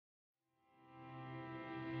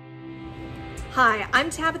Hi, I'm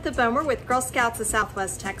Tabitha Bomer with Girl Scouts of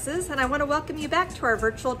Southwest Texas, and I want to welcome you back to our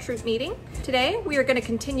virtual troop meeting. Today, we are going to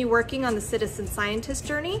continue working on the citizen scientist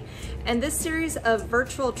journey, and this series of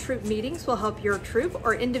virtual troop meetings will help your troop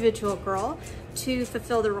or individual girl to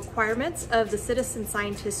fulfill the requirements of the citizen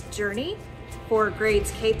scientist journey for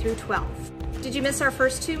grades K through 12. Did you miss our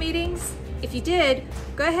first two meetings? If you did,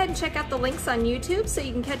 go ahead and check out the links on YouTube so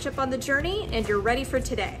you can catch up on the journey and you're ready for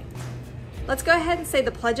today. Let's go ahead and say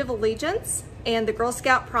the Pledge of Allegiance and the Girl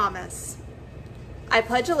Scout Promise. I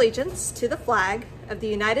pledge allegiance to the flag of the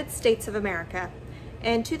United States of America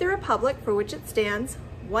and to the republic for which it stands,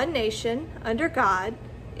 one nation, under God,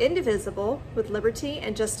 indivisible, with liberty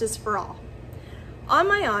and justice for all. On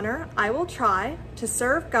my honor, I will try to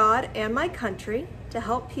serve God and my country, to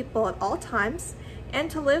help people at all times,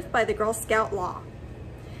 and to live by the Girl Scout law.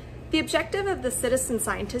 The objective of the citizen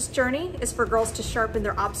scientist journey is for girls to sharpen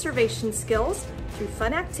their observation skills through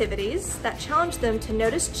fun activities that challenge them to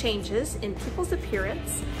notice changes in people's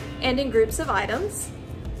appearance and in groups of items,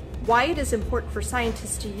 why it is important for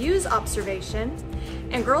scientists to use observation,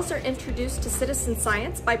 and girls are introduced to citizen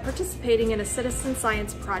science by participating in a citizen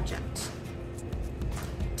science project.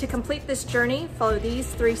 To complete this journey, follow these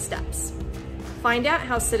 3 steps. Find out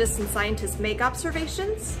how citizen scientists make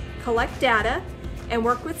observations, collect data, and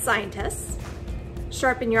work with scientists.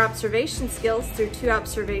 Sharpen your observation skills through 2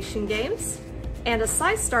 observation games and a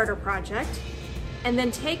Scistarter project, and then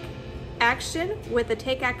take action with a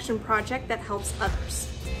Take Action project that helps others.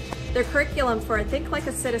 The curriculum for a Think Like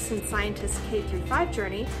a Citizen Scientist K through 5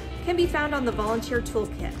 journey can be found on the Volunteer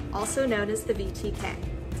Toolkit, also known as the VTK.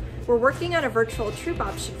 We're working on a virtual troop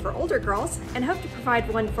option for older girls and hope to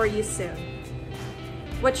provide one for you soon.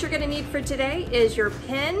 What you're going to need for today is your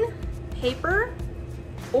pen, paper,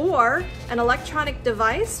 or an electronic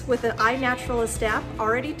device with an I Naturalist app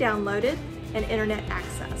already downloaded and internet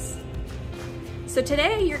access. So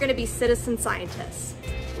today you're going to be citizen scientists.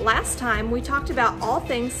 Last time we talked about all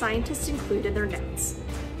things scientists include in their notes.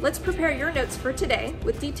 Let's prepare your notes for today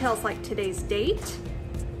with details like today's date,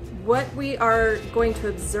 what we are going to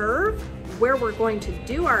observe, where we're going to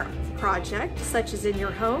do our project, such as in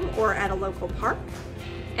your home or at a local park,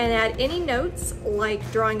 and add any notes like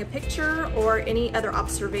drawing a picture or any other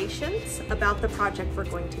observations about the project we're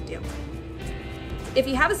going to do. If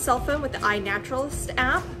you have a cell phone with the I Naturalist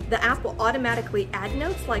app, the app will automatically add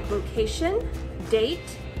notes like location,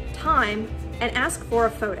 date, time, and ask for a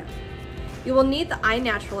photo. You will need the I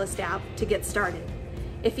Naturalist app to get started.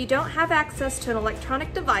 If you don't have access to an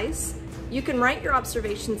electronic device, you can write your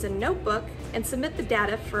observations in a notebook and submit the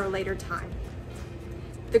data for a later time.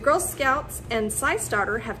 The Girl Scouts and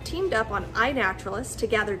Scistarter have teamed up on I Naturalist to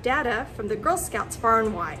gather data from the Girl Scouts far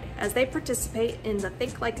and wide as they participate in the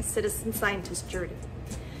Think Like a Citizen Scientist journey.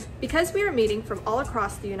 Because we are meeting from all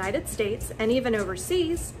across the United States and even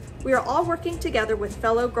overseas, we are all working together with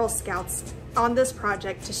fellow Girl Scouts on this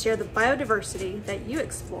project to share the biodiversity that you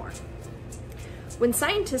explore. When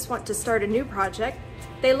scientists want to start a new project,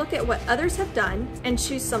 they look at what others have done and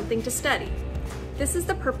choose something to study. This is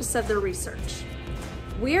the purpose of their research.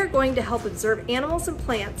 We are going to help observe animals and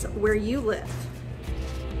plants where you live.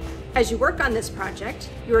 As you work on this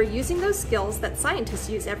project, you are using those skills that scientists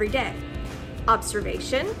use every day.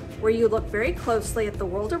 Observation, where you look very closely at the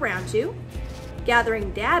world around you,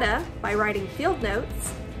 gathering data by writing field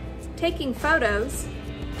notes, taking photos,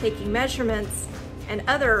 taking measurements, and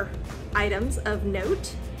other items of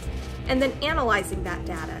note, and then analyzing that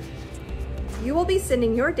data. You will be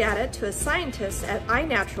sending your data to a scientist at I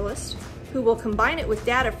Naturalist who will combine it with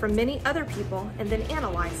data from many other people and then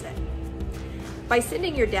analyze it. By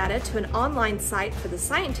sending your data to an online site for the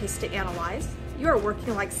scientists to analyze, you are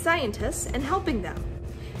working like scientists and helping them.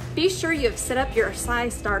 Be sure you have set up your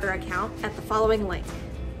Scistarter account at the following link.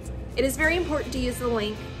 It is very important to use the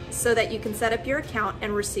link so that you can set up your account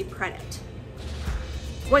and receive credit.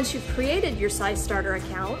 Once you've created your Scistarter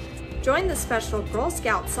account, join the special Girl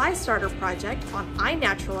Scout Scistarter project on I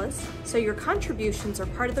Naturalist so your contributions are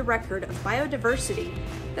part of the record of biodiversity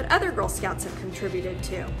that other Girl Scouts have contributed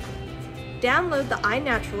to. Download the I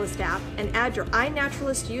Naturalist app and add your I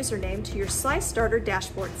Naturalist username to your Scistarter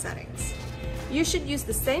dashboard settings. You should use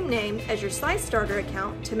the same name as your Scistarter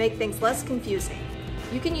account to make things less confusing.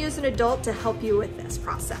 You can use an adult to help you with this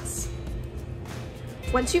process.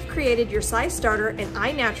 Once you've created your Scistarter and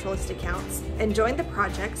I Naturalist accounts and joined the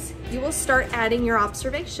projects, you will start adding your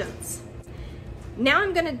observations. Now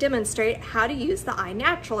I'm going to demonstrate how to use the I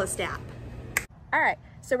Naturalist app. All right,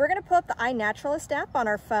 so we're going to pull up the I Naturalist app on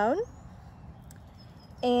our phone.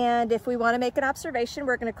 And if we want to make an observation,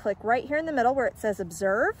 we're going to click right here in the middle where it says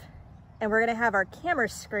Observe. And we're going to have our camera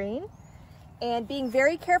screen. And being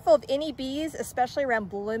very careful of any bees, especially around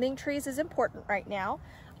blooming trees, is important right now.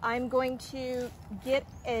 I'm going to get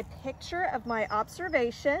a picture of my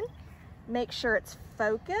observation, make sure it's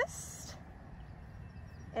focused,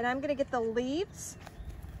 and I'm gonna get the leaves,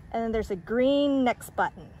 and then there's a green next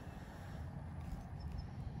button.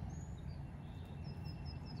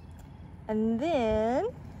 And then,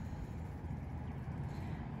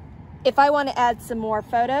 if I want to add some more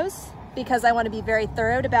photos, because I want to be very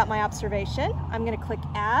thorough about my observation, I'm going to click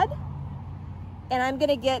Add, and I'm going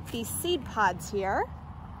to get these seed pods here.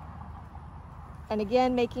 And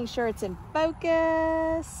again, making sure it's in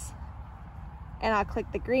focus. And I'll click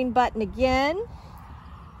the green button again,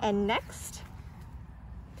 and next.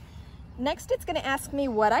 Next, it's going to ask me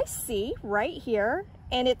what I see right here,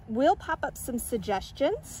 and it will pop up some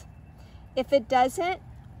suggestions. If it doesn't,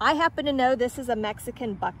 I happen to know this is a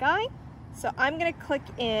Mexican buckeye, so I'm going to click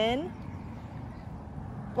in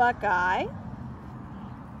buckeye.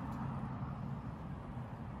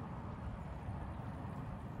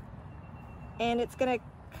 And it's going to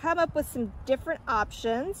come up with some different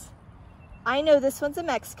options. I know this one's a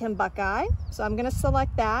Mexican buckeye, so I'm going to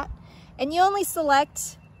select that. And you only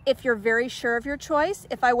select if you're very sure of your choice.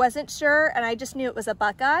 If I wasn't sure and I just knew it was a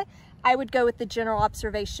buckeye, I would go with the general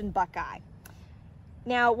observation buckeye.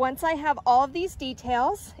 Now, once I have all of these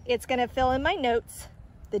details, it's going to fill in my notes,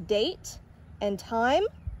 the date and time,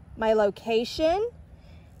 my location,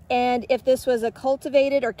 and if this was a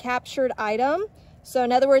cultivated or captured item. So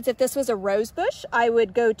in other words, if this was a rose bush, I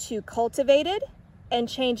would go to cultivated and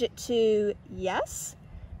change it to yes.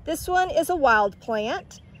 This one is a wild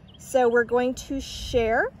plant, so we're going to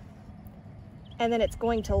share, and then it's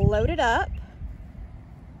going to load it up.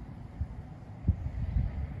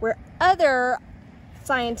 Where other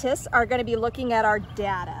scientists are going to be looking at our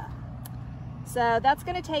data. So that's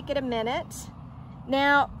going to take it a minute.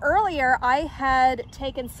 Now, earlier I had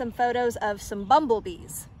taken some photos of some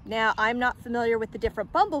bumblebees. Now, I'm not familiar with the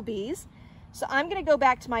different bumblebees, so I'm going to go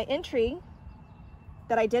back to my entry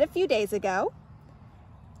that I did a few days ago,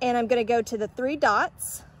 and I'm going to go to the 3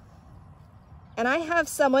 dots, and I have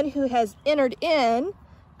someone who has entered in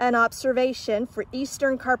an observation for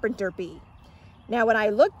eastern carpenter bee. Now, when I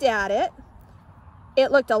looked at it,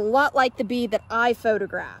 it looked a lot like the bee that I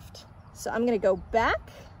photographed. So I'm going to go back,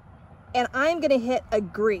 and I'm going to hit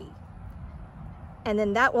agree. And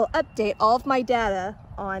then that will update all of my data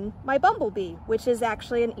on my bumblebee, which is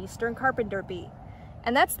actually an eastern carpenter bee.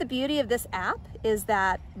 And that's the beauty of this app, is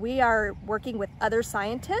that we are working with other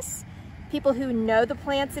scientists. People who know the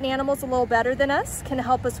plants and animals a little better than us can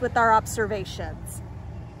help us with our observations.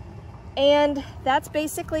 And that's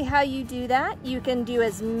basically how you do that. You can do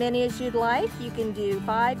as many as you'd like. You can do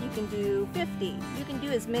 5, you can do 50. You can do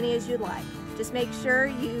as many as you'd like. Just make sure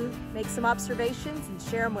you make some observations and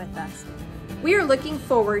share them with us. We are looking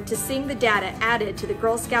forward to seeing the data added to the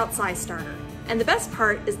Girl Scout Scistarter. And the best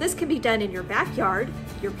part is this can be done in your backyard,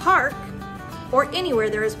 your park, or anywhere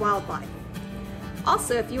there is wildlife.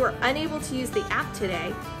 Also, if you are unable to use the app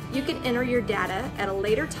today, you can enter your data at a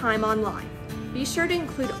later time online. Be sure to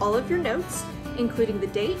include all of your notes, including the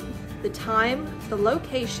date, the time, the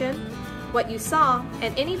location, what you saw,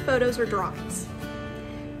 and any photos or drawings.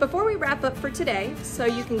 Before we wrap up for today, so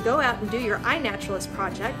you can go out and do your I Naturalist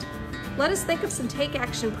project, let us think of some take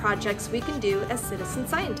action projects we can do as citizen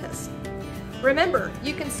scientists. Remember,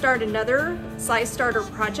 you can start another Scistarter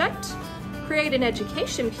project, create an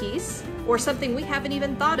education piece, or something we haven't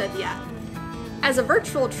even thought of yet. As a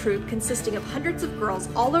virtual troupe consisting of hundreds of girls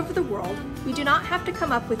all over the world, we do not have to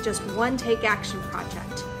come up with just one take action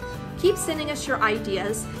project. Keep sending us your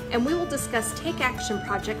ideas, and we will discuss take action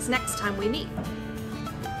projects next time we meet.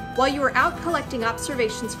 While you are out collecting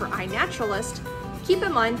observations for I Naturalist, keep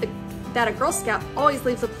in mind that a Girl Scout always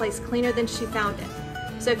leaves a place cleaner than she found it.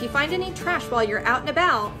 So if you find any trash while you're out and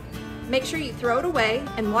about, make sure you throw it away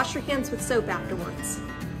and wash your hands with soap afterwards.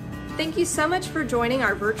 Thank you so much for joining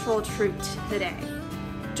our virtual troupe today.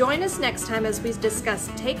 Join us next time as we discuss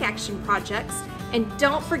take action projects, and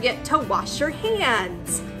don't forget to wash your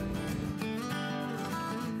hands.